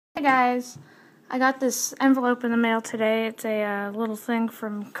Hey guys, I got this envelope in the mail today. It's a little thing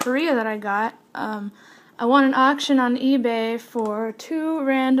from Korea that I got. I won an auction on eBay for 2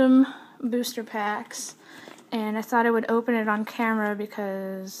 random booster packs, and I thought I would open it on camera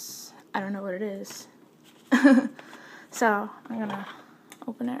because I don't know what it is. So I'm gonna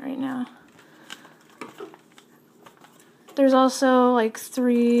open it right now. There's also like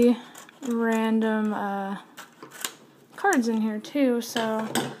 3 random cards in here too, so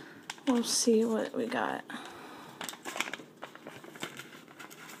we'll see what we got.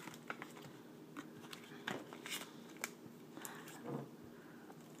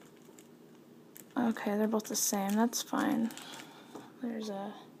 Okay, they're both the same. That's fine. There's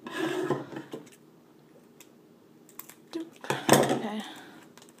a... Okay.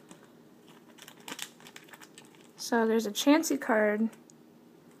 So there's a Chansey card.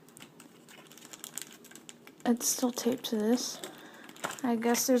 It's still taped to this. I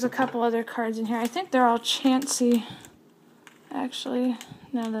guess there's a couple other cards in here. I think they're all Chansey, actually,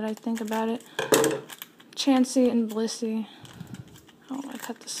 now that I think about it. Chansey and Blissey. Oh, I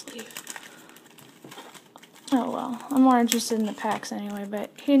cut the sleeve. Oh well, I'm more interested in the packs anyway, but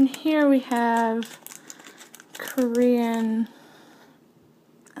in here we have Korean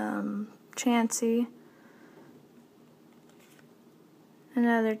Chansey,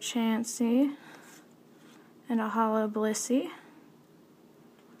 another Chansey, and a hollow Blissey.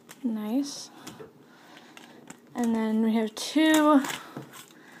 Nice. And then we have 2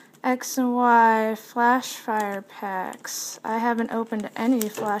 X and Y Flashfire packs. I haven't opened any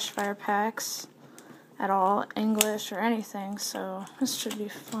Flashfire packs at all, English or anything, so this should be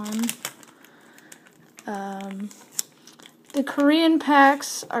fun. The Korean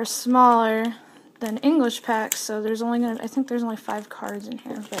packs are smaller than English packs, so there's only I think there's only 5 cards in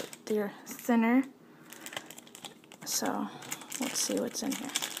here, but they're thinner. So let's see what's in here.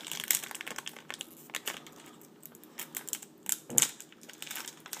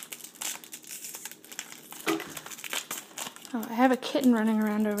 Oh, I have a kitten running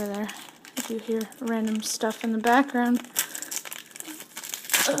around over there. If you hear random stuff in the background.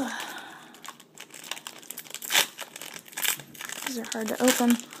 Ugh. These are hard to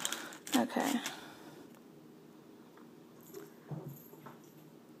open. Okay.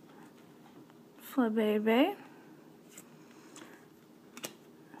 Flabebe.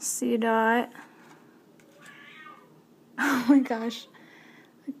 C-Dot. Oh my gosh.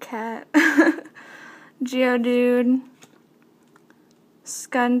 A cat. Geodude.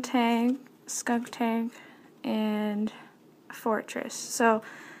 Skunk Tank, and Fortress. So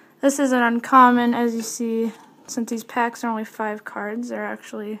this is an uncommon, as you see, since these packs are only 5 cards, they're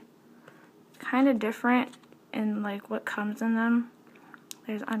actually kind of different in like what comes in them.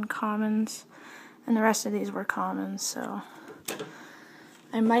 There's uncommons, and the rest of these were commons, so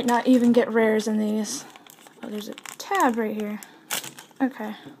I might not even get rares in these. Oh, there's a tab right here.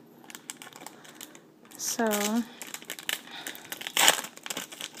 Okay. So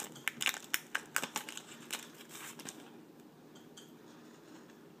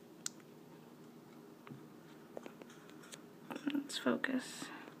let's focus.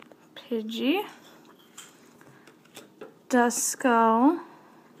 Pidgey, Duskull,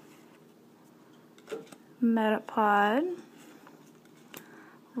 Metapod,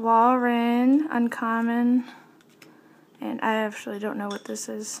 Walrein, uncommon, and I actually don't know what this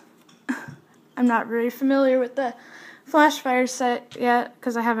is. I'm not very familiar with the Flashfire set yet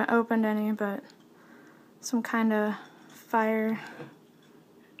because I haven't opened any, but some kind of fire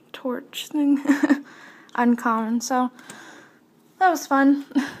torch thing. Uncommon, so that was fun.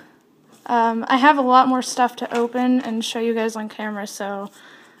 I have a lot more stuff to open and show you guys on camera, so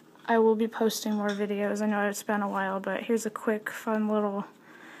I will be posting more videos. I know it's been a while, but here's a quick, fun little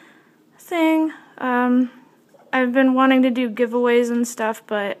thing. I've been wanting to do giveaways and stuff,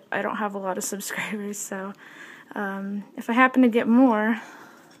 but I don't have a lot of subscribers, so if I happen to get more,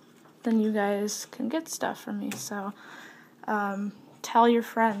 then you guys can get stuff from me, so tell your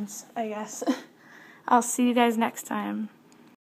friends, I guess. I'll see you guys next time.